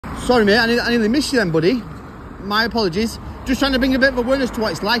Sorry, mate. I nearly missed you then, buddy. My apologies. Just trying to bring a bit of awareness to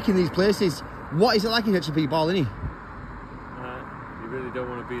what it's like in these places. What is it like in HP Barlinnie? You really don't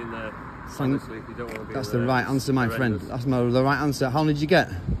want to be in there. Honestly, you don't want to be That's in there. the right answer, my friend. That's the right answer. How long did you get?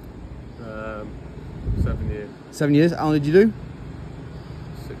 7 years. 7 years. How long did you do?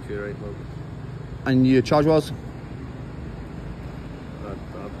 6 years, 8 months. And your charge was?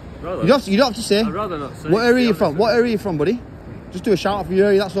 Rather, you don't have to say. I'd rather not say. What area are you from? What area are you from, buddy? Just do a shout out for your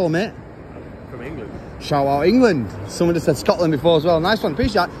area, that's all, mate. From England. Shout out England. Someone just said Scotland before as well. Nice one,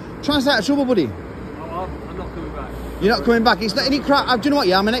 appreciate that. Try and stay out of trouble, buddy. I'm not coming back. You're not coming back? It's not any crap. Do you know what?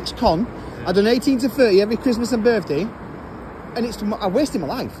 Yeah, I'm an ex-con. I done 18 to 30 every Christmas and birthday. And I'm wasting my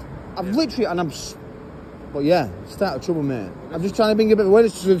life. I've literally, but yeah, stay out of trouble, mate. I'm just trying to bring a bit of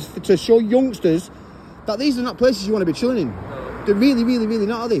awareness to show youngsters that these are not places you want to be chilling in. No. They're really, really, really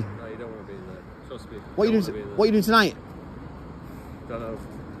not, are they? No, you don't want to be in there. Trust me. What are you doing tonight? Don't know.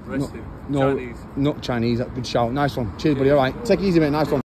 Resting. No, Chinese. Not Chinese. Good shout. Nice one. Cheers, buddy. All right. Take it easy, mate. Nice one.